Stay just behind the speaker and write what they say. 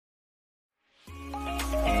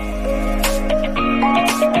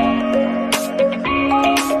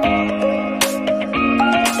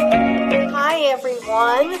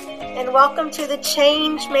everyone, and welcome to the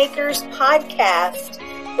Change Makers podcast,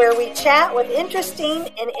 where we chat with interesting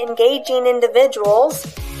and engaging individuals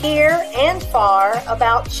here and far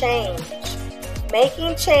about change,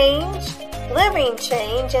 making change, living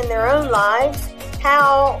change in their own lives,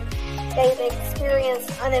 how they've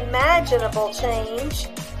experienced unimaginable change,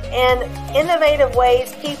 and innovative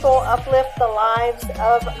ways people uplift the lives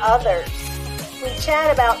of others. We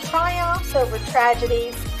chat about triumphs over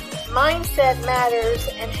tragedies, mindset matters,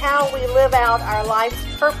 and how we live out our life's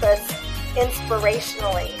purpose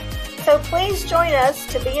inspirationally. So please join us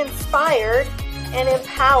to be inspired and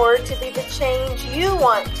empowered to be the change you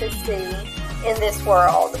want to see in this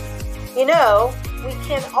world. You know, we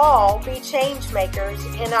can all be change makers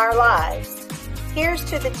in our lives. Here's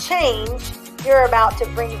to the change you're about to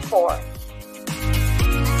bring forth.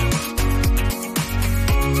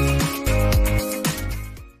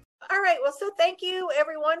 So thank you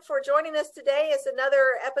everyone for joining us today. It's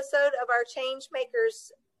another episode of our Change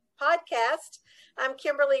Makers podcast. I'm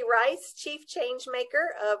Kimberly Rice, Chief Change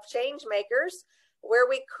Maker of Change Makers, where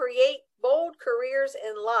we create bold careers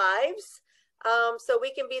and lives so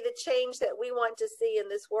we can be the change that we want to see in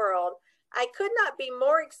this world. I could not be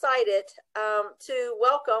more excited to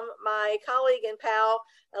welcome my colleague and pal,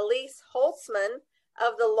 Elise Holtzman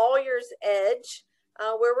of The Lawyer's Edge,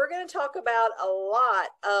 where we're going to talk about a lot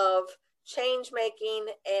of change making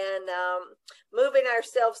and moving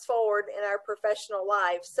ourselves forward in our professional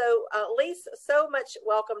lives. So Elise, so much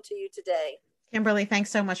welcome to you today. Kimberly,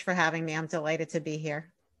 thanks so much for having me. I'm delighted to be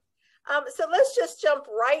here. So let's just jump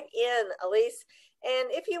right in, Elise.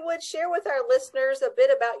 And if you would share with our listeners a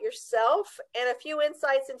bit about yourself and a few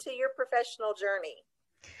insights into your professional journey.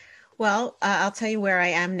 Well, I'll tell you where I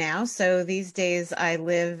am now. So these days I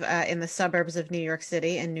live in the suburbs of New York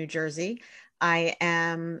City and New Jersey. I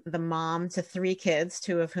am the mom to 3 kids,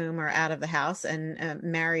 2 of whom are out of the house, and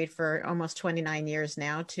married for almost 29 years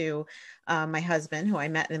now to my husband, who I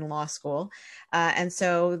met in law school. And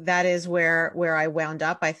so that is where I wound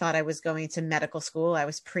up. I thought I was going to medical school. I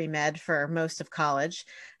was pre-med for most of college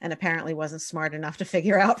and apparently wasn't smart enough to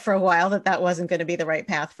figure out for a while that wasn't going to be the right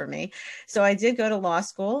path for me. So I did go to law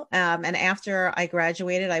school. And after I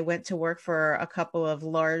graduated, I went to work for a couple of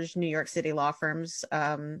large New York City law firms,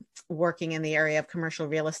 working in the area of commercial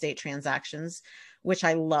real estate transactions, which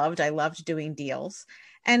I loved. I loved doing deals.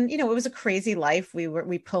 And, you know, it was a crazy life.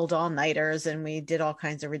 We pulled all-nighters and we did all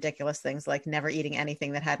kinds of ridiculous things, like never eating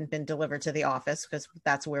anything that hadn't been delivered to the office, because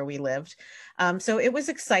that's where we lived. So it was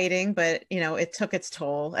exciting, but, you know, it took its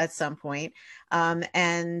toll at some point.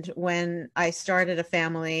 And when I started a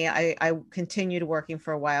family, I continued working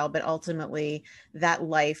for a while, but ultimately that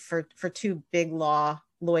life for 2 big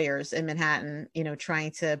lawyers in Manhattan, you know,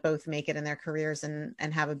 trying to both make it in their careers and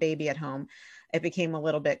have a baby at home, it became a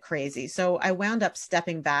little bit crazy. So I wound up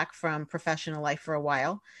stepping back from professional life for a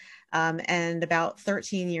while. And about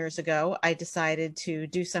 13 years ago, I decided to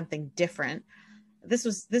do something different. This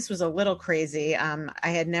was a little crazy. I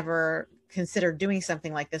had never considered doing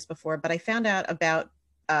something like this before, but I found out about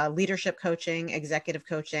leadership coaching, executive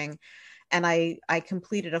coaching, and I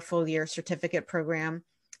completed a full year certificate program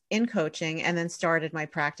in coaching and then started my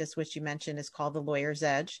practice, which you mentioned is called The Lawyer's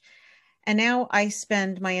Edge. And now I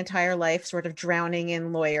spend my entire life sort of drowning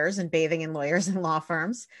in lawyers and bathing in lawyers and law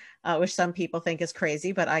firms, which some people think is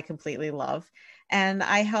crazy, but I completely love. And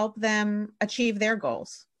I help them achieve their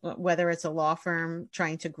goals, whether it's a law firm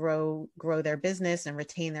trying to grow their business and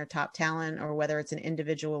retain their top talent, or whether it's an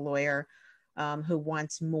individual lawyer who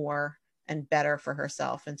wants more and better for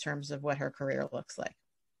herself in terms of what her career looks like.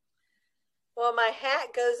 Well, my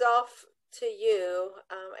hat goes off to you.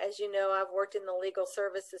 As you know, I've worked in the legal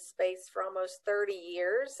services space for almost 30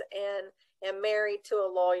 years and am married to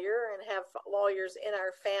a lawyer and have lawyers in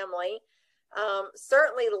our family.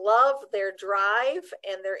 Certainly love their drive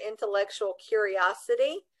and their intellectual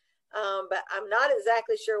curiosity, but I'm not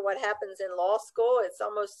exactly sure what happens in law school. It's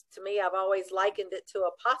almost, to me, I've always likened it to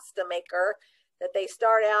a pasta maker, that they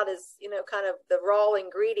start out as, you know, kind of the raw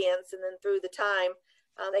ingredients, and then through the time,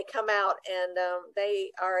 they come out and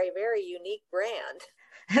they are a very unique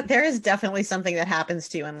brand. There is definitely something that happens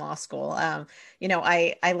to you in law school. You know,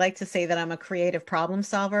 I like to say that I'm a creative problem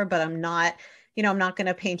solver, but I'm not, you know, I'm not going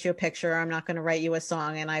to paint you a picture. I'm not going to write you a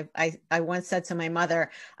song. And I once said to my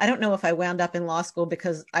mother, I don't know if I wound up in law school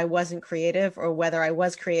because I wasn't creative or whether I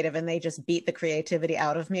was creative and they just beat the creativity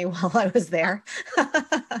out of me while I was there.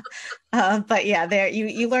 But yeah, there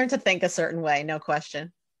you learn to think a certain way, no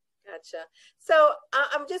question. Gotcha. So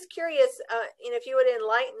I'm just curious, you know, if you would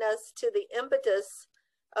enlighten us to the impetus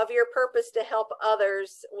of your purpose to help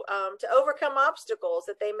others to overcome obstacles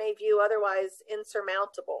that they may view otherwise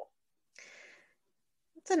insurmountable.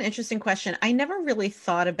 It's an interesting question. I never really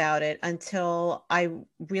thought about it until I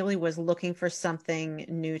really was looking for something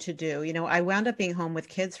new to do. I wound up being home with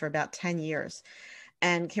kids for about 10 years.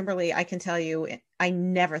 And Kimberly, I can tell you, I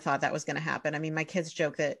never thought that was going to happen. I mean, my kids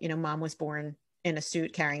joke that, mom was born in a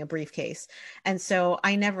suit carrying a briefcase. And so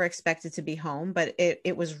I never expected to be home, but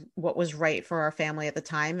it was what was right for our family at the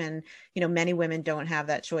time. And, many women don't have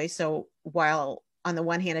that choice. So while on the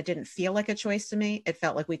one hand, it didn't feel like a choice to me, it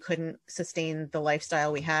felt like we couldn't sustain the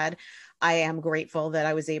lifestyle we had. I am grateful that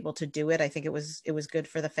I was able to do it. I think it was good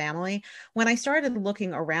for the family. When I started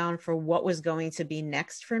looking around for what was going to be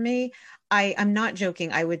next for me, I'm not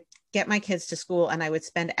joking. I would get my kids to school and I would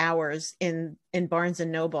spend hours in Barnes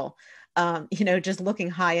and Noble, just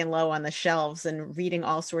looking high and low on the shelves and reading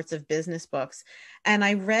all sorts of business books. And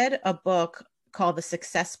I read a book called The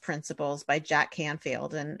Success Principles by Jack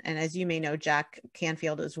Canfield. And as you may know, Jack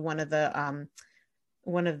Canfield is one of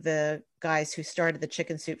the guys who started the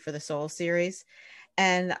Chicken Soup for the Soul series.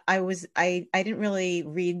 And I didn't really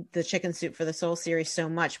read the Chicken Soup for the Soul series so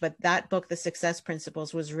much, but that book, The Success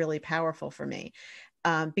Principles, was really powerful for me.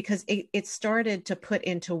 Because it started to put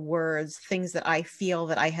into words things that I feel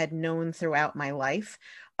that I had known throughout my life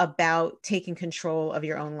about taking control of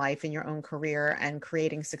your own life and your own career and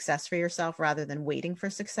creating success for yourself rather than waiting for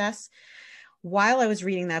success. While I was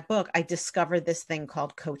reading that book, I discovered this thing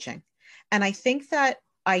called coaching. And I think that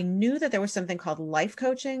I knew that there was something called life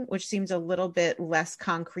coaching, which seems a little bit less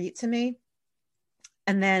concrete to me.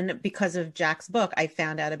 And then because of Jack's book, I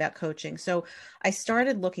found out about coaching. So I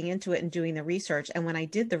started looking into it and doing the research. And when I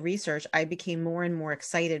did the research, I became more and more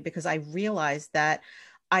excited because I realized that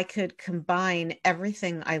I could combine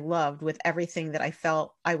everything I loved with everything that I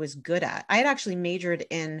felt I was good at. I had actually majored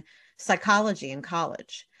in psychology in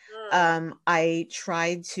college. I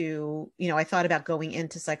tried to, I thought about going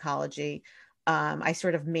into psychology. I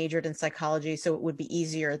sort of majored in psychology, so it would be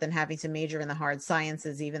easier than having to major in the hard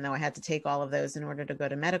sciences, even though I had to take all of those in order to go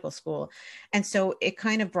to medical school. And so it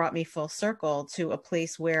kind of brought me full circle to a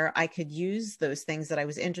place where I could use those things that I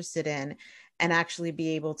was interested in and actually be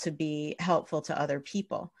able to be helpful to other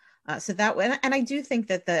people. So that way, and I do think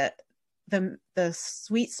that the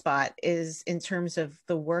sweet spot is in terms of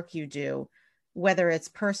the work you do, whether it's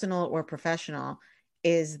personal or professional,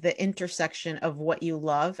 is the intersection of what you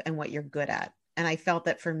love and what you're good at. And I felt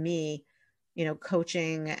that for me,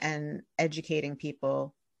 coaching and educating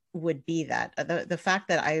people would be that. The fact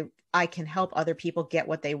that I can help other people get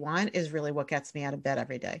what they want is really what gets me out of bed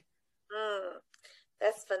every day. Mm,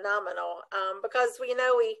 that's phenomenal. Because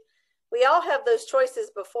we all have those choices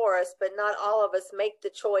before us, but not all of us make the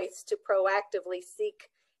choice to proactively seek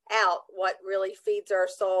out what really feeds our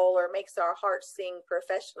soul or makes our heart sing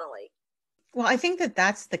professionally. Well, I think that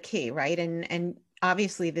that's the key, right? And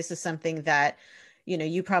obviously this is something that,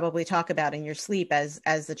 you probably talk about in your sleep as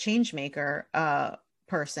the change maker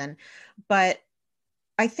person. But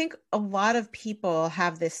I think a lot of people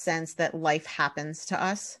have this sense that life happens to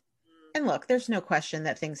us. And look, there's no question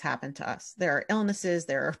that things happen to us. There are illnesses,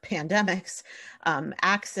 there are pandemics,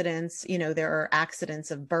 accidents, there are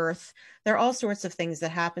accidents of birth. There are all sorts of things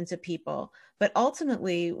that happen to people. But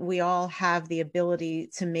ultimately, we all have the ability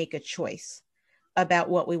to make a choice about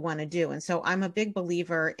what we want to do. And so I'm a big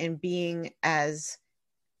believer in being as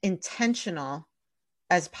intentional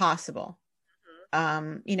as possible.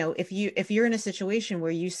 If you're in a situation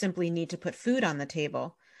where you simply need to put food on the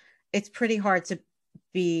table, it's pretty hard to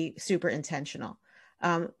be super intentional.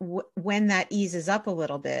 When that eases up a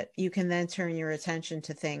little bit, you can then turn your attention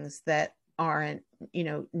to things that aren't,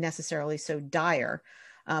 necessarily so dire,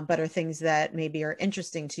 but are things that maybe are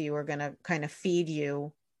interesting to you, or going to kind of feed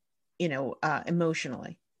you,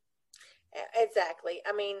 emotionally. Exactly.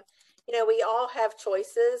 I mean, we all have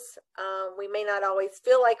choices. We may not always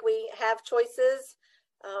feel like we have choices,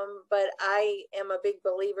 but I am a big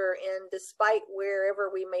believer in, despite wherever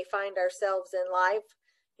we may find ourselves in life,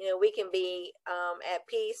 we can be at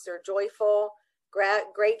peace or joyful,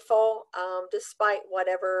 grateful, despite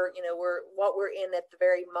whatever, what we're in at the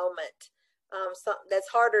very moment. That's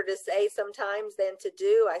harder to say sometimes than to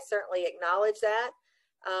do. I certainly acknowledge that.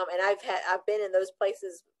 And I've been in those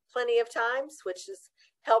places plenty of times, which has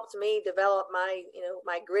helped me develop my,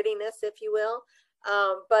 my grittiness, if you will.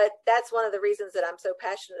 But that's one of the reasons that I'm so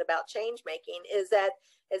passionate about change making, is that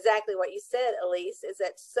exactly what you said, Elise, is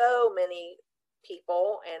that so many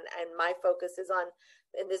people, and my focus is on,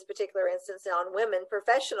 in this particular instance, on women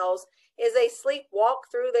professionals, is they sleepwalk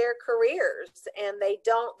through their careers, and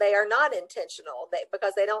they are not intentional,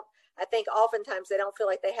 because they don't, I think oftentimes they don't feel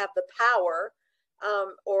like they have the power,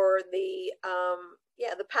 or the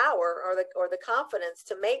power or the confidence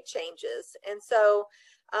to make changes. And so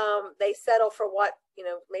they settle for what,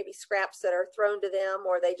 maybe scraps that are thrown to them,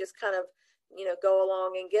 or they just kind of, go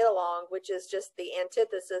along and get along, which is just the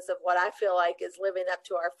antithesis of what I feel like is living up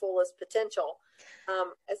to our fullest potential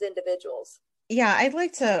as individuals. Yeah, I'd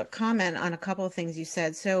like to comment on a couple of things you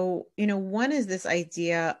said. So, one is this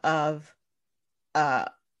idea uh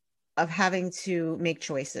of having to make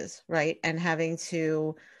choices, right? And having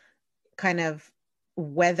to kind of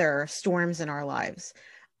weather storms in our lives.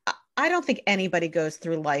 I don't think anybody goes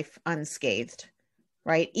through life unscathed,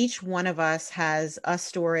 right? Each one of us has a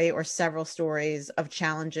story or several stories of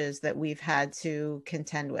challenges that we've had to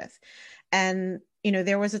contend with. And,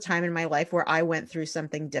 there was a time in my life where I went through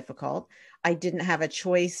something difficult. I didn't have a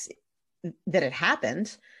choice that it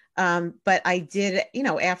happened. But I did,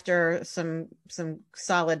 after some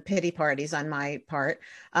solid pity parties on my part,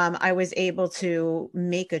 I was able to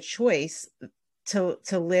make a choice to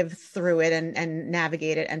live through it and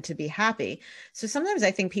navigate it and to be happy. So sometimes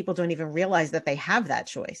I think people don't even realize that they have that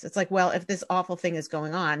choice. It's like, well, if this awful thing is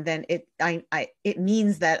going on, then it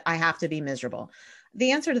means that I have to be miserable.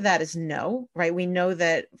 The answer to that is no, right? We know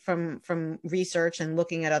that from research and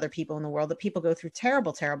looking at other people in the world, that people go through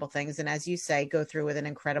terrible, terrible things. And as you say, go through with an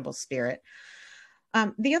incredible spirit.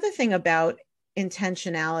 The other thing about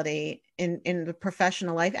intentionality in the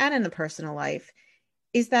professional life and in the personal life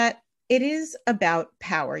is that it is about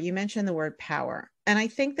power. You mentioned the word power. And I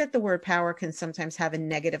think that the word power can sometimes have a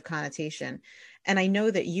negative connotation. And I know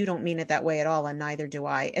that you don't mean it that way at all, and neither do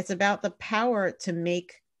I. It's about the power to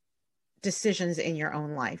make decisions in your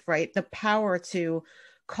own life, right? The power to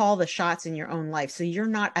call the shots in your own life. So you're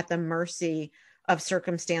not at the mercy of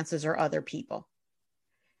circumstances or other people.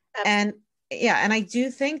 And yeah, and I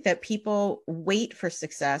do think that people wait for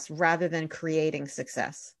success rather than creating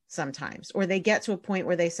success sometimes, or they get to a point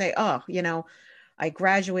where they say, oh, I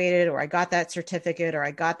graduated, or I got that certificate, or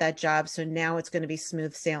I got that job, so now it's going to be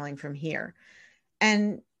smooth sailing from here.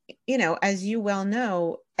 And, as you well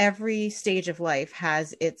know, every stage of life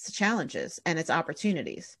has its challenges and its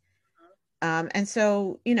opportunities. And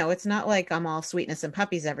so, it's not like I'm all sweetness and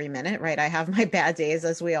puppies every minute, right? I have my bad days,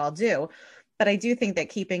 as we all do. But I do think that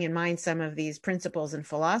keeping in mind some of these principles and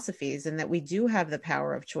philosophies, and that we do have the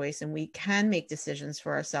power of choice, and we can make decisions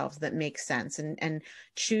for ourselves that make sense, and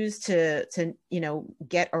choose to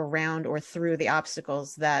get around or through the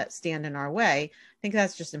obstacles that stand in our way. I think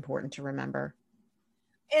that's just important to remember.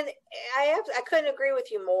 And I couldn't agree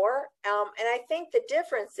with you more. And I think the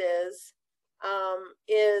difference is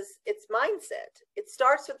its mindset. It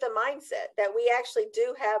starts with the mindset that we actually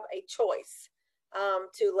do have a choice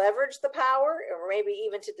to leverage the power, or maybe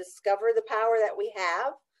even to discover the power that we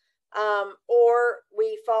have, or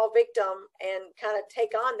we fall victim and kind of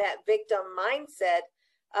take on that victim mindset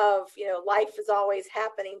of, life is always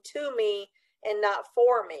happening to me and not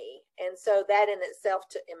for me. And so that in itself,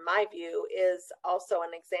 in my view, is also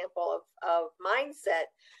an example of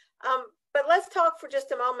mindset. But let's talk for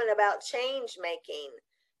just a moment about change making.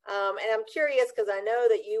 And I'm curious, because I know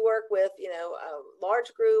that you work with, a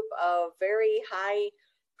large group of very high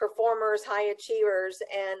performers, high achievers,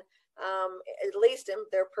 and at least in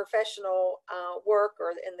their professional work,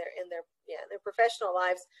 or in their professional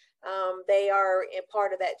lives, they are a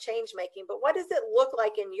part of that change making. But what does it look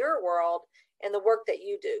like in your world and the work that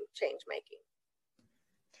you do, change making?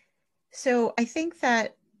 So I think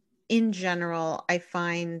that in general, I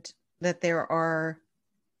find that there are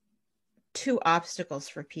two obstacles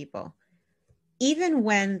for people, even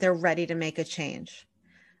when they're ready to make a change.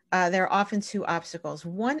 There are often two obstacles.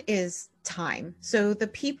 One is time. So the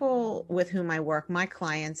people with whom I work, my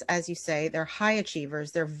clients, as you say, they're high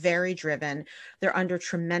achievers. They're very driven. They're under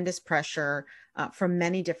tremendous pressure from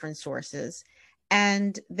many different sources,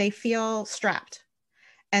 and they feel strapped.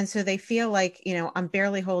 And so they feel like, I'm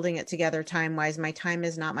barely holding it together time-wise. My time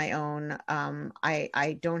is not my own.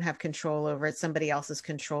 I don't have control over it. Somebody else is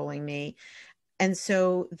controlling me. And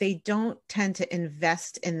so they don't tend to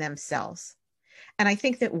invest in themselves. And I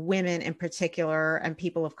think that women in particular, and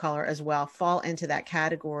people of color as well, fall into that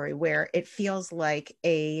category where it feels like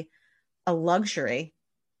a luxury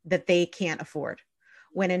that they can't afford,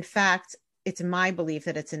 when in fact, it's my belief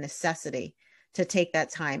that it's a necessity to take that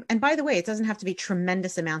time. And by the way, it doesn't have to be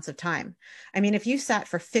tremendous amounts of time. I mean, if you sat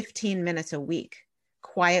for 15 minutes a week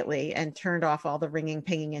quietly and turned off all the ringing,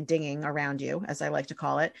 pinging, and dinging around you, as I like to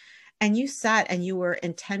call it, and you sat and you were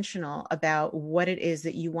intentional about what it is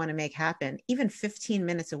that you want to make happen, even 15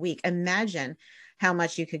 minutes a week, imagine how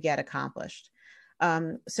much you could get accomplished.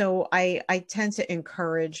 So I tend to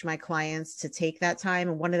encourage my clients to take that time.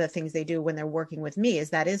 And one of the things they do when they're working with me is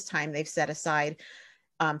that is time they've set aside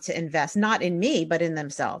to invest, not in me, but in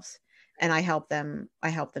themselves. And I help them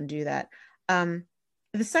do that.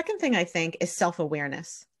 The second thing I think is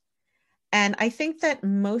self-awareness. And I think that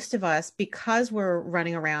most of us, because we're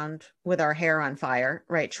running around with our hair on fire,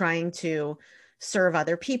 right, trying to serve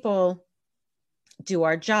other people, do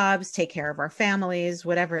our jobs, take care of our families,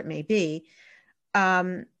 whatever it may be,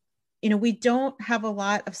 um, we don't have a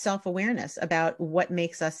lot of self-awareness about what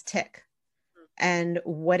makes us tick and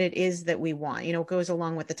what it is that we want. It goes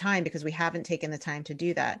along with the time because we haven't taken the time to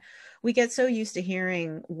do that. We get so used to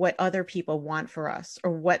hearing what other people want for us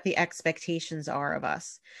or what the expectations are of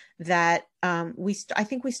us that I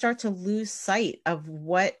think we start to lose sight of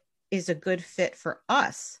what is a good fit for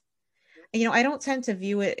us. I don't tend to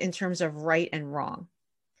view it in terms of right and wrong.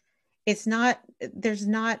 There's not,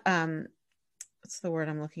 what's the word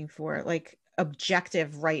I'm looking for? Like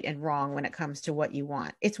objective right and wrong when it comes to what you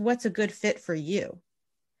want. It's what's a good fit for you.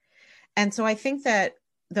 And so I think that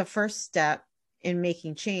the first step in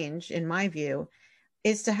making change, in my view,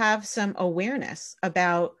 is to have some awareness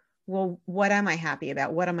about, well, what am I happy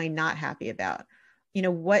about? What am I not happy about?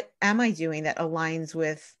 What am I doing that aligns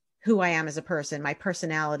with who I am as a person, my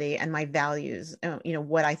personality and my values,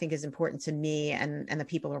 what I think is important to me and the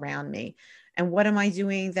people around me. And what am I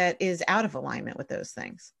doing that is out of alignment with those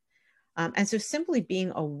things? And so simply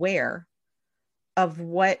being aware of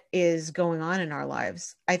what is going on in our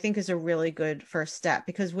lives, I think is a really good first step,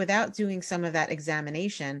 because without doing some of that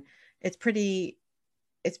examination, it's pretty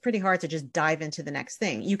hard to just dive into the next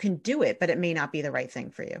thing. You can do it, but it may not be the right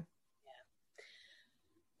thing for you.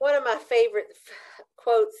 One of my favorite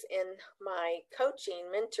quotes in my coaching,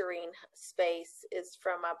 mentoring space is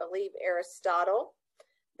from, I believe, Aristotle.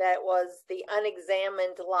 That was, the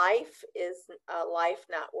unexamined life is a life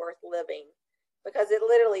not worth living, because it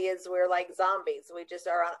literally is, we're like zombies. We just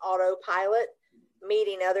are on autopilot,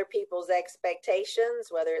 meeting other people's expectations,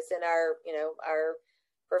 whether it's in our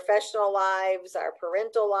professional lives, our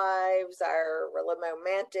parental lives, our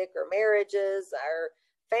romantic or marriages, our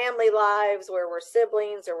family lives where we're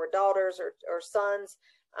siblings or we're daughters or sons.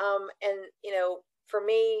 For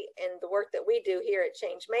me and the work that we do here at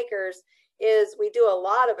Change Makers is we do a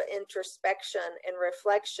lot of introspection and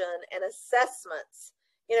reflection and assessments,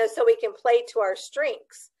 so we can play to our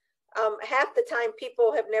strengths. Half the time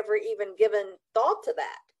people have never even given thought to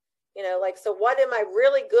that, so what am I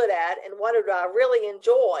really good at and what do I really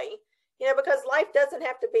enjoy? Because life doesn't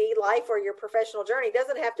have to be, life or your professional journey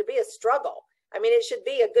doesn't have to be a struggle. I mean, it should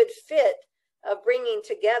be a good fit of bringing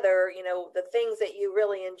together, the things that you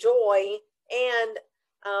really enjoy and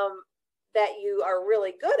that you are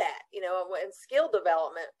really good at, and skill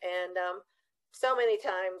development. And so many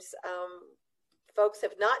times folks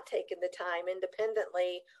have not taken the time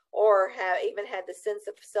independently or have even had the sense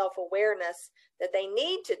of self-awareness that they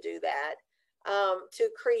need to do that to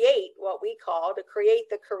create to create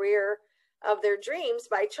the career of their dreams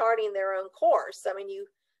by charting their own course. I mean,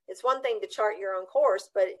 it's one thing to chart your own course,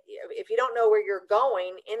 but if you don't know where you're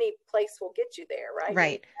going, any place will get you there, right? Right.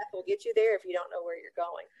 Any path will get you there if you don't know where you're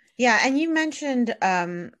going. Yeah. And you mentioned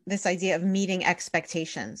this idea of meeting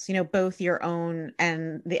expectations, both your own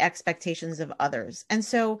and the expectations of others. And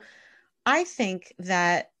so I think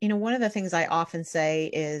that, one of the things I often say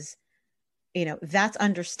is, that's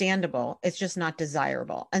understandable. It's just not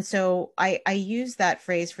desirable. And so I use that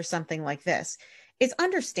phrase for something like this. It's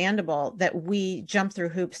understandable that we jump through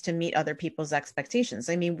hoops to meet other people's expectations.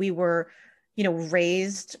 I mean, we were,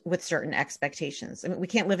 raised with certain expectations. I mean, we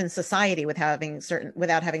can't live in society without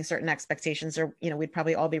having certain expectations, or, we'd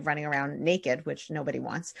probably all be running around naked, which nobody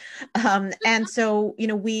wants. And so,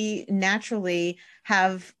 we naturally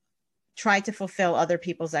have tried to fulfill other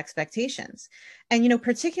people's expectations. And,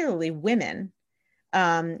 particularly women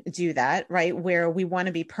do that, right? Where we want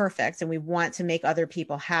to be perfect and we want to make other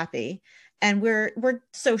people happy. And we're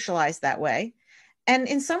socialized that way. And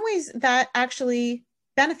in some ways that actually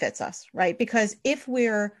benefits us, right? Because if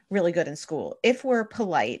we're really good in school, if we're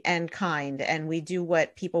polite and kind and we do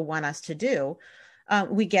what people want us to do,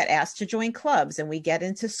 we get asked to join clubs and we get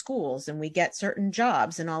into schools and we get certain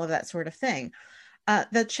jobs and all of that sort of thing.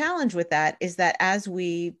 The challenge with that is that as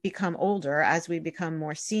we become older, as we become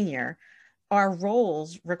more senior, our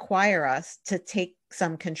roles require us to take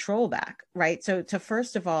some control back, right? So to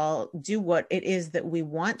first of all, do what it is that we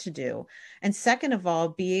want to do. And second of all,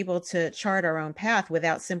 be able to chart our own path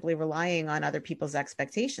without simply relying on other people's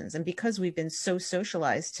expectations. And because we've been so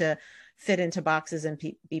socialized to fit into boxes and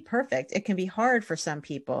be perfect, it can be hard for some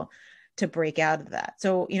people to break out of that.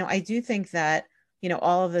 So, I do think that,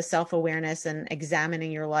 all of the self-awareness and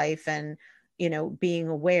examining your life and, being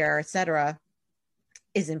aware, et cetera,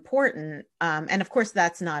 is important. And of course,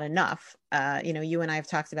 that's not enough. You and I have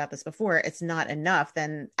talked about this before. It's not enough.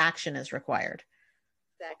 Then action is required.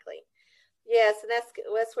 Exactly. Yes, and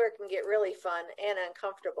that's where it can get really fun and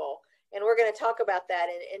uncomfortable. And we're going to talk about that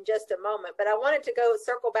in just a moment. But I wanted to go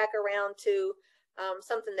circle back around to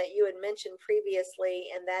something that you had mentioned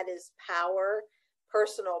previously, and that is power,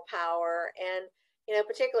 personal power. And,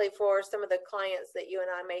 particularly for some of the clients that you and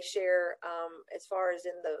I may share as far as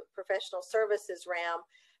in the professional services realm,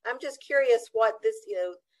 I'm just curious what this,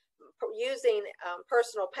 using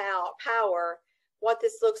personal power, what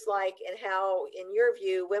this looks like, and how, in your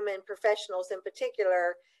view, women professionals in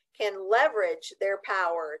particular can leverage their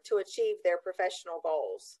power to achieve their professional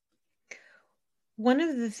goals. One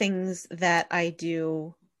of the things that I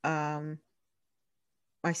do, I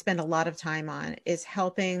spend a lot of time on, is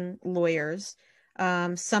helping lawyers,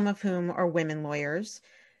 some of whom are women lawyers,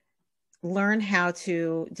 learn how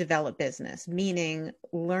to develop business, meaning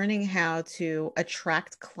learning how to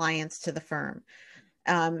attract clients to the firm.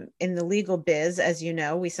 In the legal biz, as you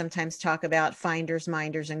know, we sometimes talk about finders,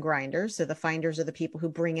 minders, and grinders. So the finders are the people who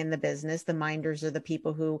bring in the business. The minders are the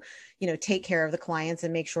people who, take care of the clients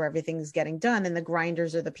and make sure everything's getting done. And the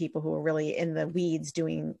grinders are the people who are really in the weeds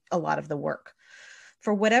doing a lot of the work.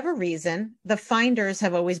 For whatever reason, the finders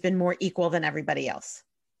have always been more equal than everybody else.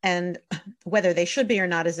 And whether they should be or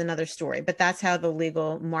not is another story, but that's how the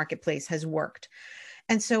legal marketplace has worked.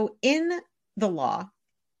 And so in the law,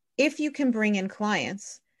 if you can bring in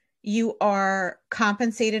clients, you are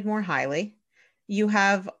compensated more highly. You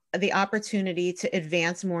have the opportunity to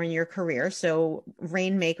advance more in your career. So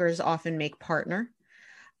rainmakers often make partner.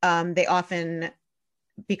 They often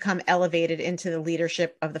become elevated into the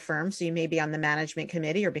leadership of the firm. So you may be on the management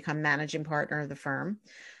committee or become managing partner of the firm.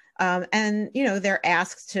 And, they're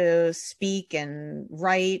asked to speak and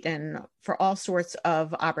write and for all sorts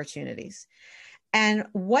of opportunities. And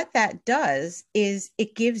what that does is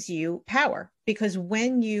it gives you power, because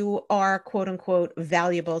when you are, quote unquote,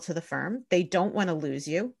 valuable to the firm, they don't want to lose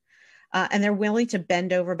you. And they're willing to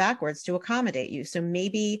bend over backwards to accommodate you. So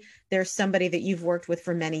maybe there's somebody that you've worked with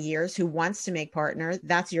for many years who wants to make partner.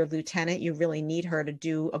 That's your lieutenant. You really need her to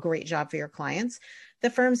do a great job for your clients. The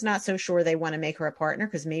firm's not so sure they want to make her a partner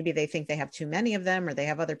because maybe they think they have too many of them or they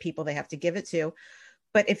have other people they have to give it to.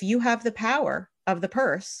 But if you have the power of the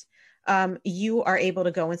purse, you are able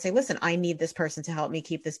to go and say, listen, I need this person to help me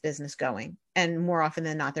keep this business going. And more often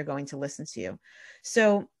than not, they're going to listen to you.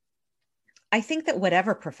 So I think that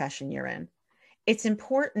whatever profession you're in, it's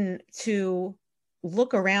important to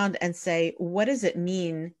look around and say, what does it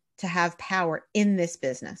mean to have power in this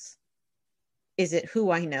business? Is it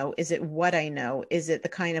who I know? Is it what I know? Is it the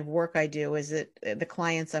kind of work I do? Is it the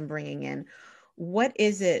clients I'm bringing in? What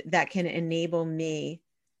is it that can enable me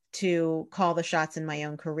to call the shots in my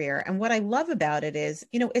own career? And what I love about it is,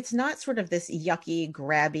 it's not sort of this yucky,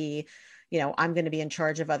 grabby, I'm going to be in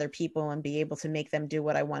charge of other people and be able to make them do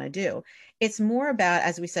what I want to do. It's more about,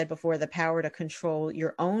 as we said before, the power to control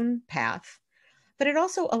your own path, but it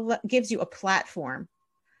also gives you a platform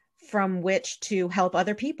from which to help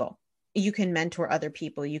other people. You can mentor other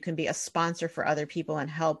people. You can be a sponsor for other people and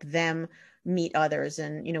help them meet others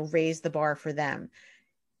and, raise the bar for them.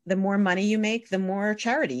 The more money you make, the more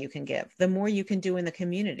charity you can give, the more you can do in the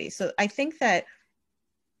community. So I think that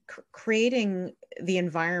creating the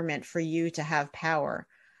environment for you to have power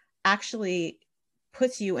actually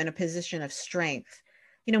puts you in a position of strength.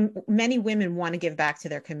 Many women want to give back to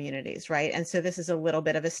their communities, right? And so this is a little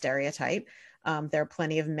bit of a stereotype. There are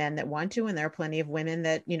plenty of men that want to, and there are plenty of women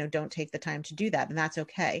that, don't take the time to do that, and that's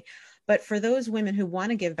okay. But for those women who want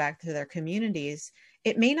to give back to their communities,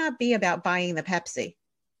 it may not be about buying the Pepsi,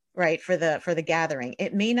 right, for the gathering.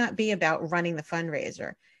 It may not be about running the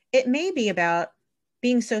fundraiser. It may be about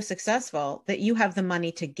being so successful that you have the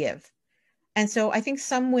money to give. And so I think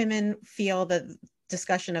some women feel that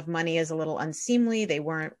discussion of money is a little unseemly. They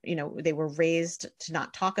weren't, they were raised to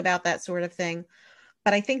not talk about that sort of thing.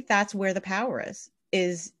 But I think that's where the power is,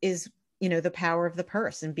 the power of the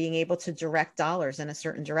purse and being able to direct dollars in a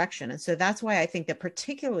certain direction. And so that's why I think that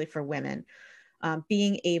particularly for women,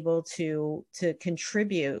 being able to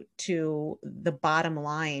contribute to the bottom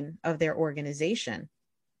line of their organization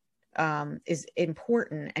is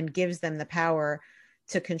important and gives them the power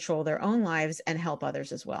to control their own lives and help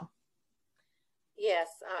others as well. Yes,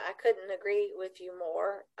 I couldn't agree with you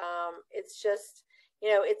more. It's just,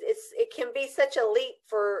 it can be such a leap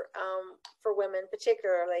for women,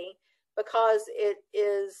 particularly because it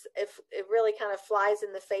really kind of flies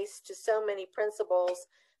in the face to so many principles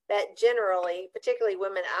that generally, particularly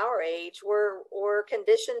women our age, were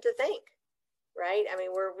conditioned to think, right? I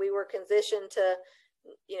mean, we were conditioned to,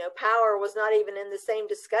 power was not even in the same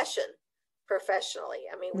discussion professionally.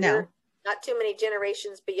 I mean, we're not too many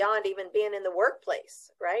generations beyond even being in the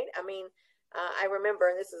workplace, right? I mean, I remember,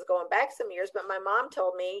 and this is going back some years, but my mom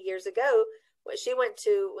told me years ago when she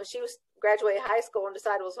was graduated high school and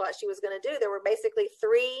decided was what she was going to do, there were basically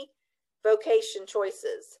three vocation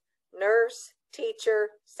choices: nurse, teacher,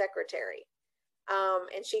 secretary.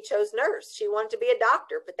 And she chose nurse. She wanted to be a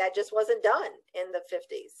doctor, but that just wasn't done in the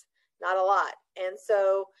 50s. Not a lot. And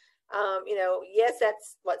so, yes,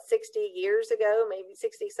 that's what, 60 years ago, maybe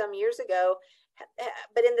 60 some years ago.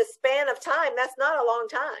 But in the span of time, that's not a long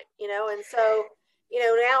time, and so,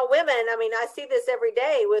 now women, I mean, I see this every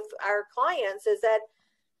day with our clients, is that,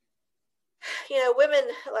 women,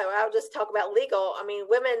 I'll just talk about legal. I mean,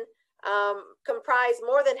 women comprise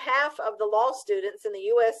more than half of the law students in the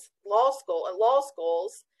U.S. law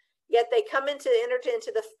schools, yet they enter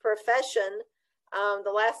into the profession.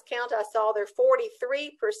 The last count I saw, they're 43%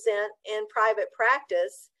 in private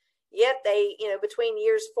practice, yet they, between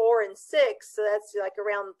years 4 and 6, so that's like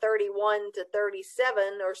around 31 to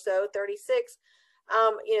 37 or so, 36,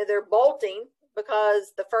 they're bolting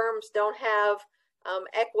because the firms don't have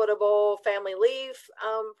equitable family leave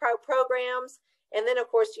programs. And then, of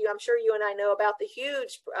course, I'm sure you and I know about the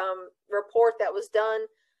huge report that was done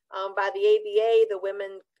by the ABA,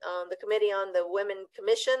 the Committee on the Women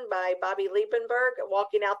Commission, by Bobby Liebenberg,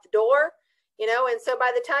 walking out the door. And so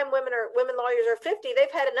by the time women lawyers are 50,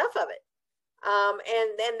 they've had enough of it.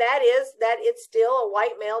 And then that it's still a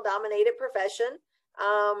white male dominated profession,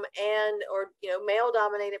 male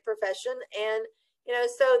dominated profession. And,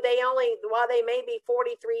 so while they may be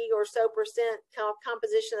 43 or so percent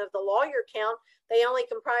composition of the lawyer count, they only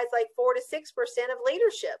comprise like 4 to 6% of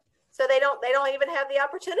leadership. So they don't even have the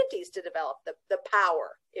opportunities to develop the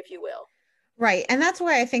power, if you will. Right. And that's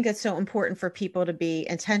why I think it's so important for people to be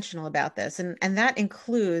intentional about this. And that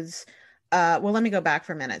includes, well, let me go back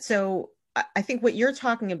for a minute. So I think what you're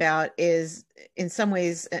talking about is, in some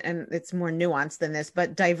ways, and it's more nuanced than this,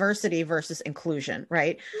 but diversity versus inclusion,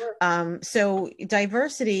 right? Sure. So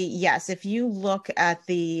diversity, yes, if you look at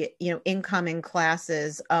the, incoming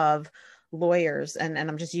classes of lawyers, and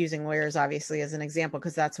I'm just using lawyers obviously as an example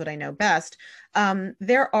because that's what I know best.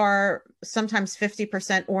 There are sometimes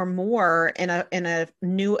 50% or more in a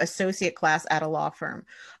new associate class at a law firm.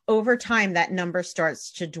 Over time, that number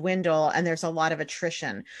starts to dwindle and there's a lot of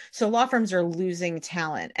attrition. So law firms are losing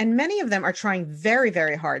talent, and many of them are trying very,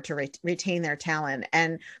 very hard to retain their talent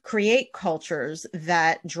and create cultures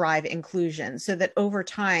that drive inclusion so that over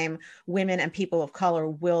time, women and people of color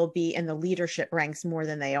will be in the leadership ranks more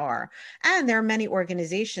than they are. And there are many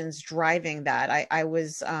organizations driving that. I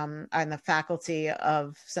was on the faculty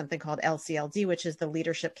of something called LCLD, which is the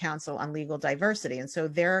Leadership Council on Legal Diversity. And so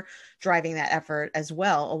they're driving that effort as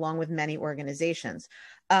well, along with many organizations.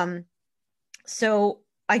 So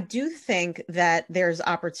I do think that there's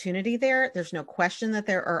opportunity there. There's no question that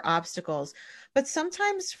there are obstacles, but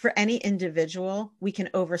sometimes for any individual, we can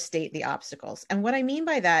overstate the obstacles. And what I mean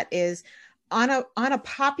by that is on a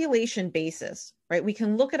population basis, right? We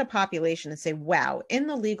can look at a population and say, wow, in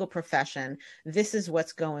the legal profession, this is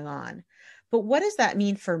what's going on. But what does that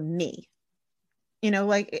mean for me?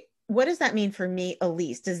 What does that mean for me,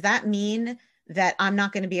 Elise? Does that mean that I'm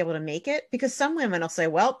not going to be able to make it? Because some women will say,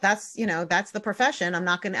 well, that's the profession.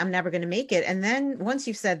 I'm never going to make it. And then once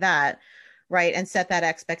you've said that, right, and set that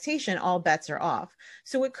expectation, all bets are off.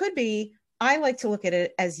 So it could be, I like to look at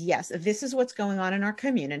it as, yes, this is what's going on in our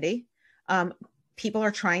community. People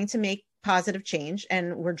are trying to make positive change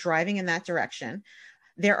and we're driving in that direction.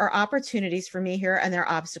 There are opportunities for me here and there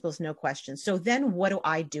are obstacles, no question. So then what do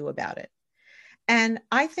I do about it? And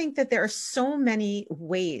I think that there are so many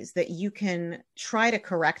ways that you can try to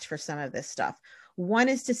correct for some of this stuff. One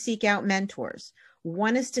is to seek out mentors.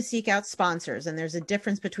 One is to seek out sponsors. And there's a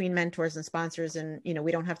difference between mentors and sponsors. And,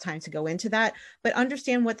 we don't have time to go into that, but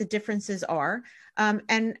understand what the differences are,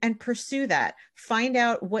 and pursue that. Find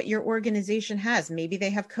out what your organization has. Maybe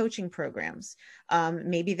they have coaching programs.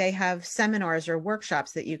 Maybe they have seminars or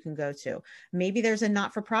workshops that you can go to. Maybe there's a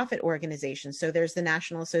not-for-profit organization. So there's the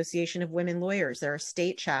National Association of Women Lawyers. There are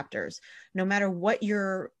state chapters. No matter what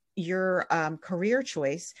your career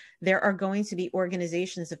choice, there are going to be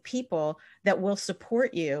organizations of people that will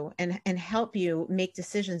support you and help you make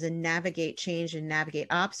decisions and navigate change and navigate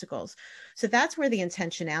obstacles. So that's where the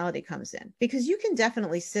intentionality comes in, because you can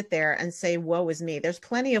definitely sit there and say, woe is me. There's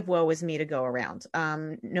plenty of woe is me to go around.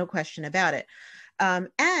 No question about it.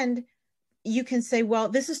 And you can say, well,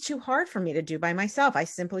 this is too hard for me to do by myself. I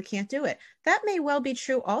simply can't do it. That may well be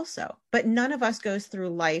true also, but none of us goes through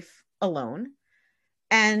life alone.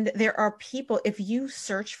 And there are people, if you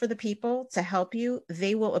search for the people to help you,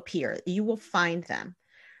 they will appear. You will find them.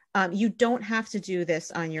 You don't have to do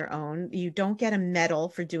this on your own. You don't get a medal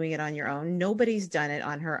for doing it on your own. Nobody's done it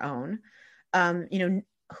on her own.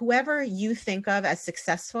 Whoever you think of as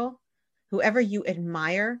successful, whoever you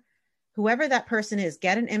admire, whoever that person is,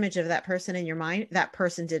 get an image of that person in your mind. That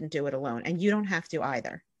person didn't do it alone, and you don't have to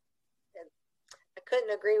either. I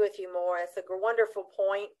couldn't agree with you more. It's a wonderful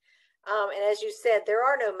point. And as you said, there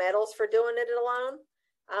are no medals for doing it alone.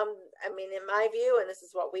 In my view, and this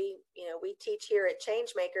is what we teach here at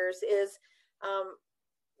Changemakers, is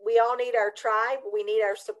we all need our tribe. We need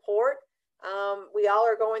our support. We all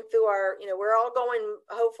are going through we're all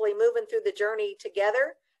hopefully moving through the journey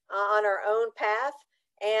together on our own path.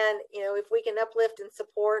 And, if we can uplift and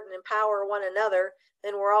support and empower one another,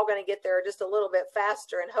 then we're all going to get there just a little bit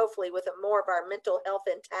faster, and hopefully with more of our mental health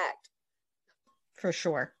intact. For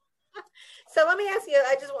sure. So let me ask you,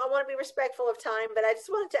 I want to be respectful of time, but I just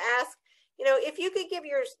wanted to ask, if you could give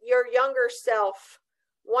your younger self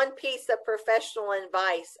one piece of professional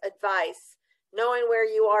advice, knowing where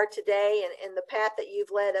you are today and the path that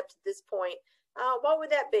you've led up to this point, what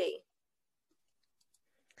would that be?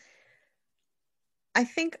 I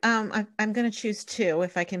think I'm going to choose two,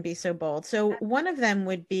 if I can be so bold. So one of them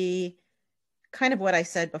would be kind of what I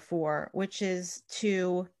said before, which is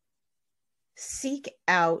to seek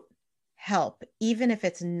out help, even if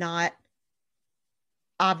it's not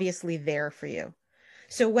obviously there for you.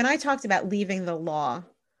 So when I talked about leaving the law,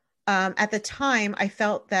 at the time, I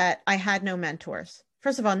felt that I had no mentors.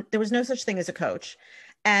 First of all, there was no such thing as a coach,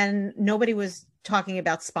 and nobody was talking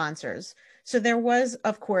about sponsors. So there was,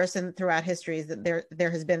 of course, and throughout history, that there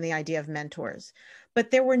has been the idea of mentors, but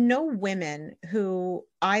there were no women who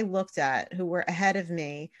I looked at who were ahead of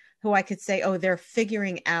me, who I could say, oh, they're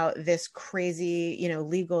figuring out this crazy,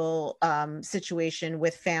 legal situation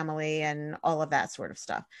with family and all of that sort of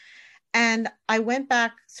stuff. And I went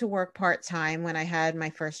back to work part-time when I had my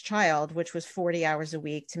first child, which was 40 hours a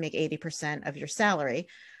week to make 80% of your salary.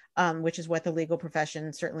 Which is what the legal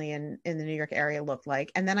profession, certainly in the New York area, looked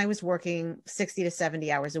like. And then I was working 60 to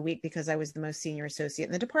 70 hours a week because I was the most senior associate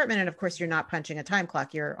in the department. And of course, you're not punching a time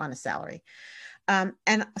clock, you're on a salary.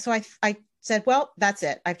 And so I said, well, that's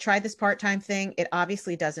it. I've tried this part-time thing. It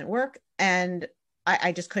obviously doesn't work. And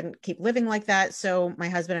I just couldn't keep living like that. So my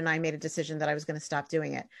husband and I made a decision that I was going to stop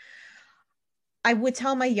doing it. I would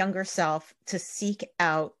tell my younger self to seek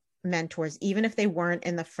out mentors, even if they weren't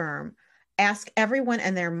in the firm. Ask everyone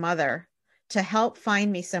and their mother to help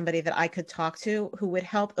find me somebody that I could talk to who would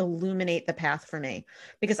help illuminate the path for me,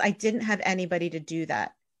 because I didn't have anybody to do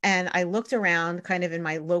that. And I looked around kind of in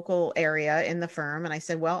my local area in the firm, and I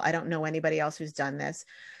said, well, I don't know anybody else who's done this.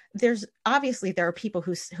 There are people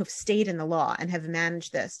who've stayed in the law and have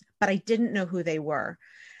managed this, but I didn't know who they were.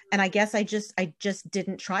 And I guess I just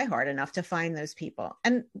didn't try hard enough to find those people.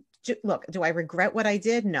 And look, do I regret what I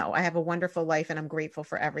did? No, I have a wonderful life and I'm grateful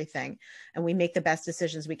for everything. And we make the best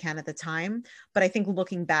decisions we can at the time. But I think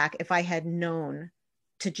looking back, if I had known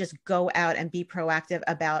to just go out and be proactive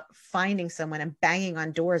about finding someone and banging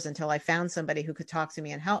on doors until I found somebody who could talk to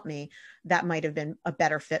me and help me, that might have been a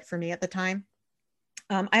better fit for me at the time.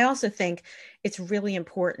 I also think it's really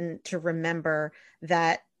important to remember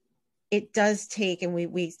that it does take, and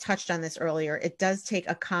we touched on this earlier, it does take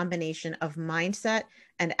a combination of mindset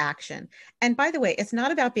and action. And by the way, it's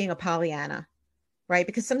not about being a Pollyanna, right?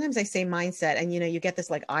 Because sometimes I say mindset and, you get this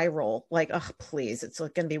like eye roll, like, oh, please, it's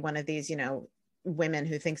going to be one of these, women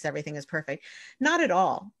who thinks everything is perfect. Not at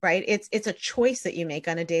all, right? It's a choice that you make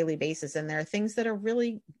on a daily basis. And there are things that are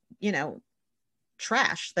really,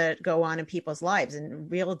 trash that go on in people's lives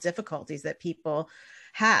and real difficulties that people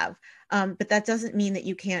have. But that doesn't mean that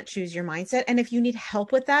you can't choose your mindset. And if you need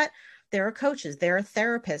help with that, there are coaches, there are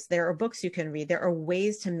therapists, there are books you can read, there are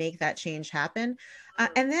ways to make that change happen.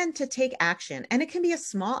 And then to take action. And it can be a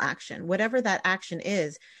small action, whatever that action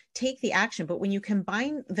is, take the action. But when you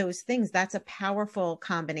combine those things, that's a powerful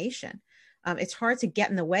combination. It's hard to get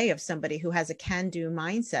in the way of somebody who has a can-do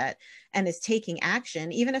mindset and is taking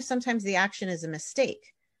action, even if sometimes the action is a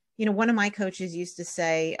mistake. One of my coaches used to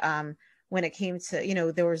say, when it came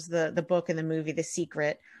to, there was the book and the movie, The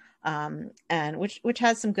Secret, and which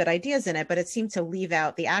has some good ideas in it, but it seemed to leave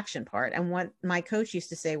out the action part. And what my coach used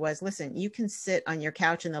to say was, listen, you can sit on your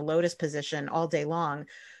couch in the lotus position all day long,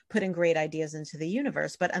 putting great ideas into the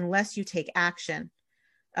universe, but unless you take action,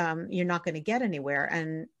 you're not going to get anywhere.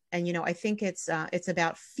 And I think it's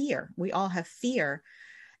about fear. We all have fear,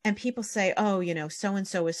 and people say, oh,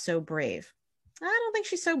 so-and-so is so brave. I don't think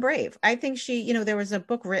she's so brave. I think she, there was a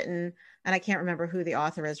book written, and I can't remember who the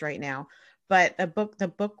author is right now, but the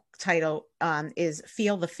book title is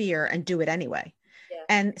Feel the Fear and Do It Anyway. Yeah.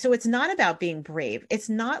 And so it's not about being brave. It's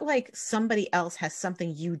not like somebody else has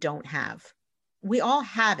something you don't have. We all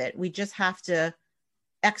have it. We just have to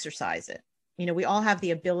exercise it. we all have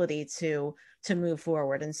the ability to move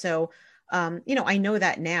forward. And so, I know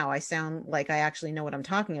that now. I sound like I actually know what I'm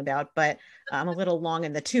talking about, but I'm a little long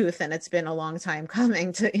in the tooth, and it's been a long time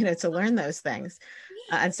coming to, to learn those things.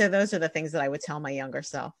 And so those are the things that I would tell my younger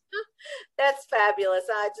self. That's fabulous.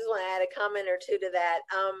 I just want to add a comment or two to that.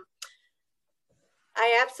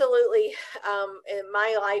 I absolutely, in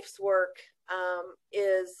my life's work,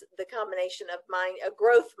 is the combination of a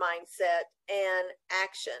growth mindset and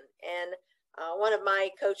action. And one of my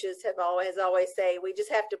coaches has always say, we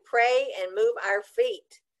just have to pray and move our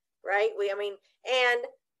feet, right? And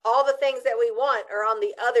all the things that we want are on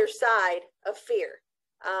the other side of fear.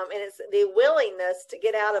 And it's the willingness to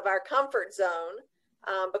get out of our comfort zone,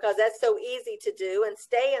 because that's so easy to do, and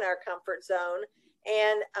stay in our comfort zone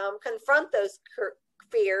and confront those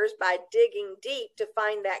fears by digging deep to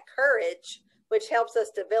find that courage, which helps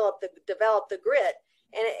us develop the grit.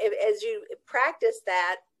 And as you practice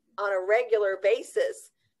that on a regular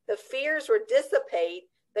basis, the fears will dissipate,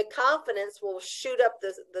 the confidence will shoot up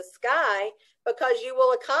the sky, because you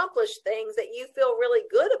will accomplish things that you feel really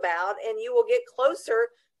good about, and you will get closer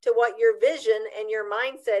to what your vision and your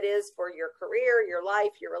mindset is for your career, your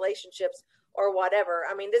life, your relationships, or whatever.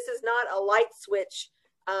 I mean, this is not a light switch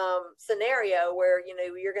scenario where,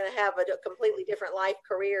 you're going to have a completely different life,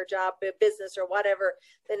 career, job, business, or whatever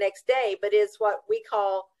the next day, but is what we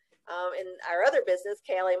call in our other business,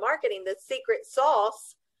 KLA Marketing, the secret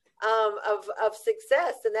sauce of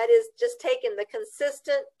success. And that is just taking the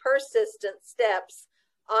consistent, persistent steps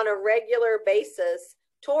on a regular basis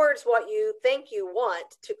towards what you think you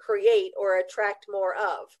want to create or attract more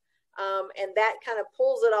of. And that kind of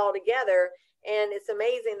pulls it all together. And it's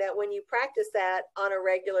amazing that when you practice that on a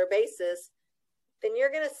regular basis, then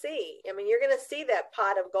you're going to see that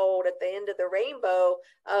pot of gold at the end of the rainbow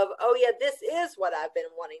of, oh yeah, this is what I've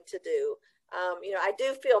been wanting to do. I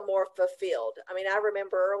do feel more fulfilled. I mean, I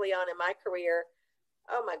remember early on in my career,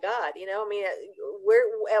 oh my God,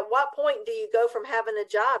 at what point do you go from having a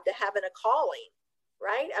job to having a calling?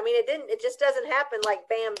 Right? I mean, it just doesn't happen like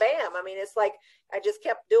bam, bam. I mean, it's like I just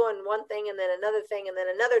kept doing one thing and then another thing, and then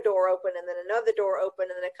another door open, and then another door open,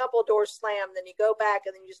 and then a couple of doors slammed, then you go back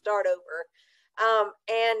and then you start over.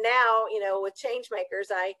 And now, with Changemakers,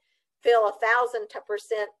 I feel 1,000%,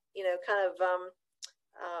 kind of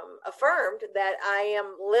affirmed that I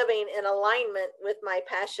am living in alignment with my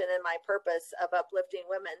passion and my purpose of uplifting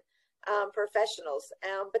women professionals.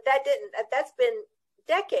 But that's been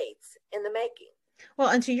decades in the making. Well,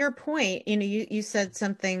 and to your point, you said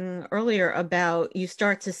something earlier about you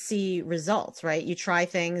start to see results, right? You try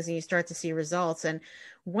things and you start to see results. And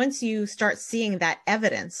once you start seeing that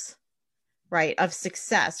evidence, right, of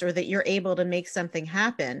success, or that you're able to make something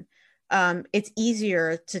happen, it's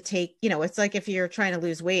easier to take, it's like if you're trying to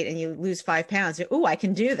lose weight and you lose 5 pounds, oh, I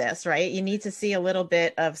can do this, right? You need to see a little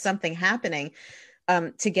bit of something happening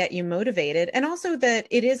to get you motivated. And also that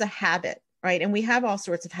it is a habit. Right. And we have all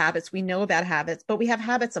sorts of habits. We know about habits, but we have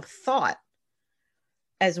habits of thought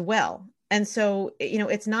as well. And so,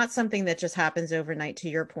 it's not something that just happens overnight, to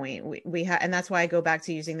your point. And that's why I go back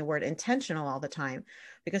to using the word intentional all the time,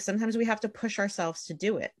 because sometimes we have to push ourselves to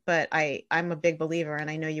do it. But I'm a big believer, and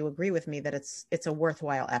I know you agree with me, that it's a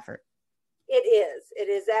worthwhile effort. It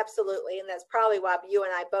is absolutely. And that's probably why you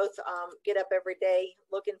and I both get up every day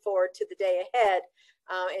looking forward to the day ahead,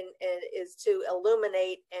 and is to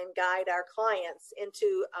illuminate and guide our clients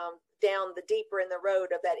into down the deeper in the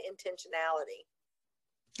road of that intentionality.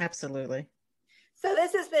 Absolutely. So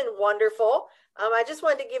this has been wonderful. I just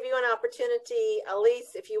wanted to give you an opportunity,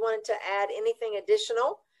 Elise, if you wanted to add anything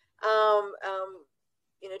additional,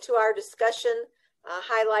 to our discussion,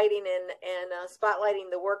 highlighting and spotlighting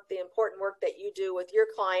the important work that you do with your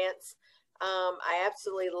clients. I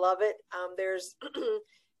absolutely love it. There's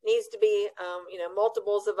needs to be,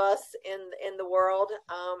 multiples of us in the world,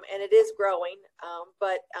 and it is growing.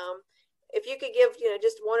 But if you could give,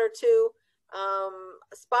 just one or two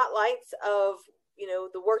spotlights of,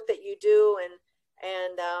 the work that you do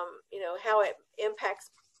and how it impacts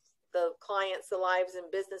the clients, the lives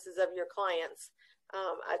and businesses of your clients,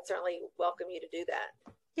 I'd certainly welcome you to do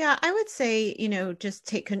that. Yeah, I would say, just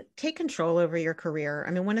take control over your career.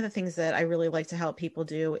 I mean, one of the things that I really like to help people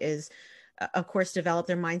do is, of course, develop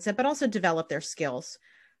their mindset, but also develop their skills,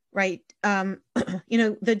 right?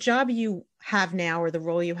 The job you have now, or the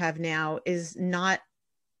role you have now, is not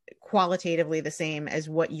qualitatively the same as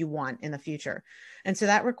what you want in the future. And so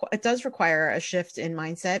that it does require a shift in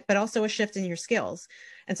mindset, but also a shift in your skills.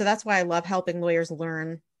 And so that's why I love helping lawyers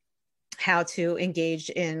learn how to engage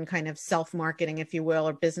in kind of self-marketing, if you will,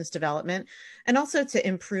 or business development, and also to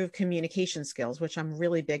improve communication skills, which I'm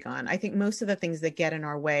really big on. I think most of the things that get in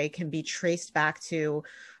our way can be traced back to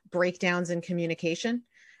breakdowns in communication.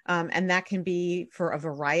 And that can be for a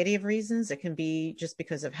variety of reasons. It can be just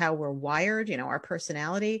because of how we're wired, you know, our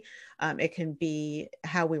personality. It can be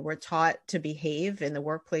how we were taught to behave in the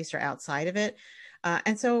workplace or outside of it.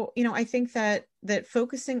 And so, you know, I think that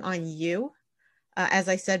focusing on you, as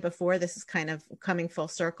I said before, this is kind of coming full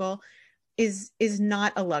circle, is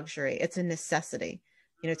not a luxury. It's a necessity,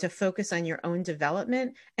 you know, to focus on your own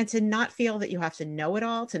development and to not feel that you have to know it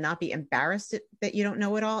all, to not be embarrassed that you don't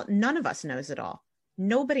know it all. None of us knows it all.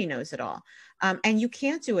 Nobody knows it all. And you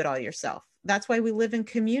can't do it all yourself. That's why we live in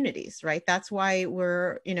communities, right? That's why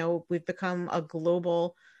we've become a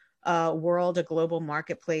global world, a global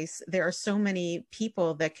marketplace. There are so many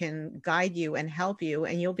people that can guide you and help you,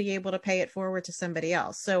 and you'll be able to pay it forward to somebody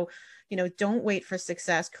else. So, you know, don't wait for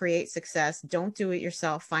success, create success. Don't do it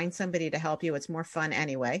yourself. Find somebody to help you. It's more fun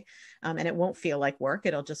anyway. And it won't feel like work.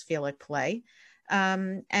 It'll just feel like play.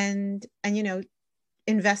 And, you know,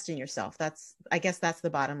 invest in yourself. I guess that's the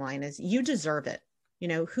bottom line, is you deserve it. You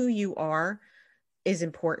know, who you are is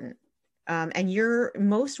important. And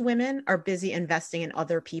most women are busy investing in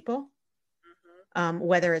other people,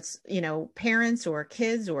 whether it's, you know, parents or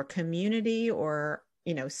kids or community or,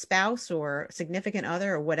 you know, spouse or significant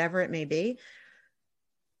other or whatever it may be.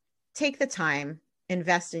 Take the time,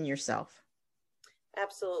 invest in yourself.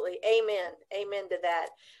 Absolutely. Amen. Amen to that.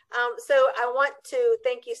 So I want to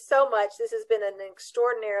thank you so much. This has been an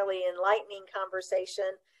extraordinarily enlightening conversation.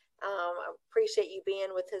 I appreciate you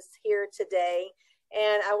being with us here today.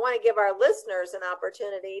 And I want to give our listeners an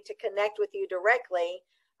opportunity to connect with you directly.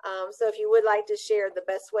 So if you would like to share the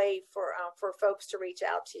best way for folks to reach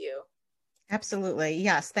out to you. Absolutely.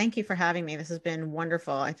 Yes. Thank you for having me. This has been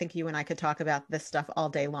wonderful. I think you and I could talk about this stuff all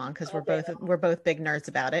day long because we're both big nerds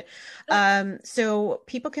about it. So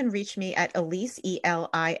people can reach me at Elise,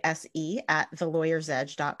 ELISE, at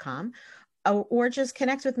thelawyersedge.com, or just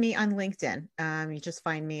connect with me on LinkedIn. You just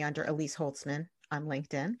find me under Elise Holtzman on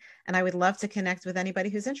LinkedIn, and I would love to connect with anybody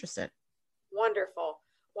who's interested. Wonderful.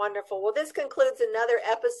 Wonderful. Well, this concludes another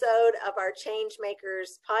episode of our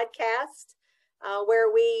Changemakers podcast.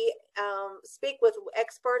 Where we speak with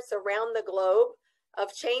experts around the globe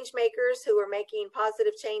of change makers who are making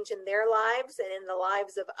positive change in their lives and in the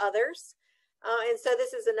lives of others. And so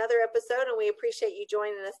this is another episode, and we appreciate you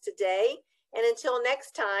joining us today. And until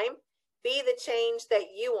next time, be the change that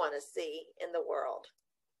you want to see in the world.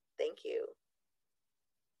 Thank you.